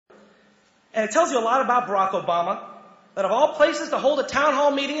And it tells you a lot about Barack Obama, that of all places to hold a town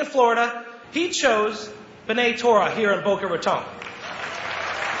hall meeting in Florida, he chose B'nai Torah here in Boca Raton.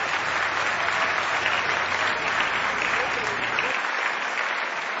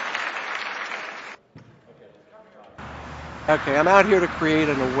 Okay, I'm out here to create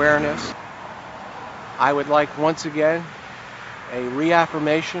an awareness. I would like, once again, a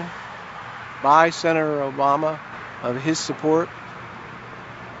reaffirmation by Senator Obama of his support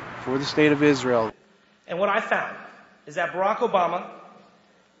for the state of Israel. And what I found is that Barack Obama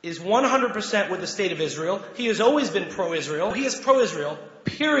is 100% with the state of Israel. He has always been pro-Israel. He is pro-Israel,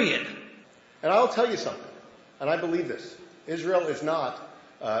 period. And I'll tell you something, and I believe this. Israel is not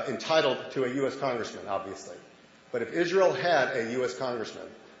entitled to a U.S. congressman, obviously. But if Israel had a U.S. congressman,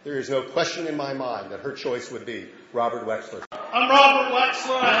 there is no question in my mind that her choice would be Robert Wexler. I'm Robert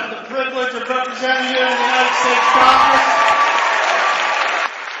Wexler. I have the privilege of representing you in the United States Congress.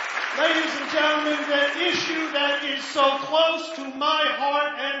 Ladies and gentlemen, the issue that is so close to my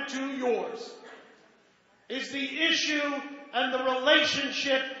heart and to yours is the issue and the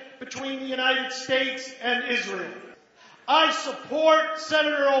relationship between the United States and Israel. I support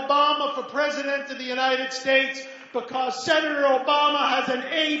Senator Obama for President of the United States because Senator Obama has an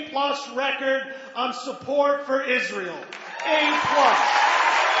A-plus record on support for Israel. A-plus.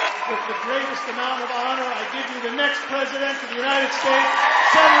 With the greatest amount of honor, I give you the next President of the United States,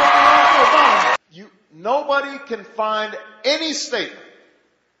 Senator Barack Obama. Nobody can find any statement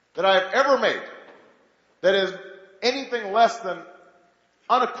that I have ever made that is anything less than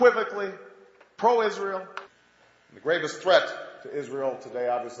unequivocally pro-Israel. The gravest threat to Israel today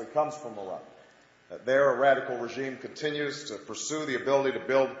obviously comes from Iran. Their radical regime continues to pursue the ability to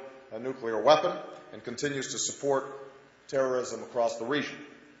build a nuclear weapon and continues to support terrorism across the region.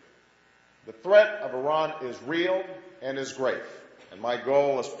 The threat of Iran is real and is grave, and my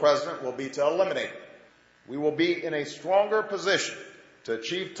goal as president will be to eliminate it. We will be in a stronger position to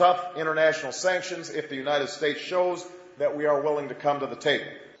achieve tough international sanctions if the United States shows that we are willing to come to the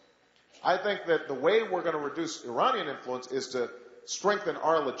table. I think that the way we're going to reduce Iranian influence is to strengthen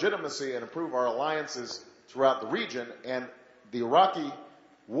our legitimacy and improve our alliances throughout the region, and the Iraqi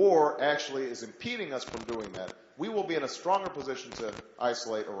war actually is impeding us from doing that. We will be in a stronger position to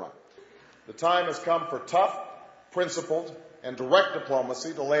isolate Iran. The time has come for tough, principled, and direct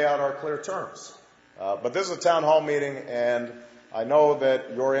diplomacy to lay out our clear terms. But this is a town hall meeting, and I know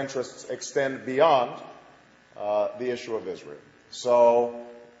that your interests extend beyond the issue of Israel. So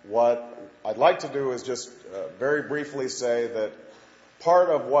what I'd like to do is just very briefly say that part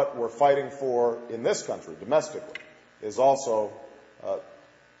of what we're fighting for in this country, domestically, is also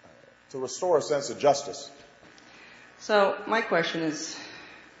to restore a sense of justice. So my question is,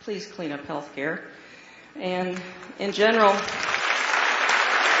 please clean up health care. And in general,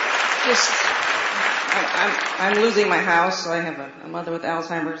 I'm losing my house. So I have a mother with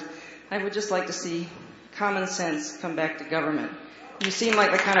Alzheimer's. I would just like to see common sense come back to government. You seem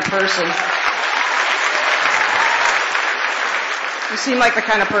like the kind of person. You seem like the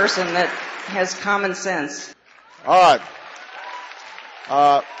kind of person that has common sense. All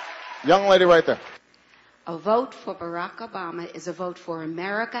right. Young lady right there. A vote for Barack Obama is a vote for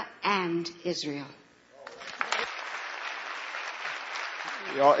America and Israel.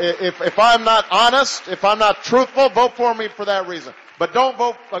 You know, if I'm not honest, if I'm not truthful, vote for me for that reason. But don't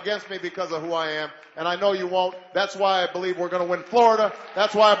vote against me because of who I am. And I know you won't. That's why I believe we're going to win Florida.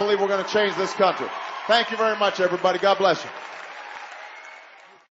 That's why I believe we're going to change this country. Thank you very much, everybody. God bless you.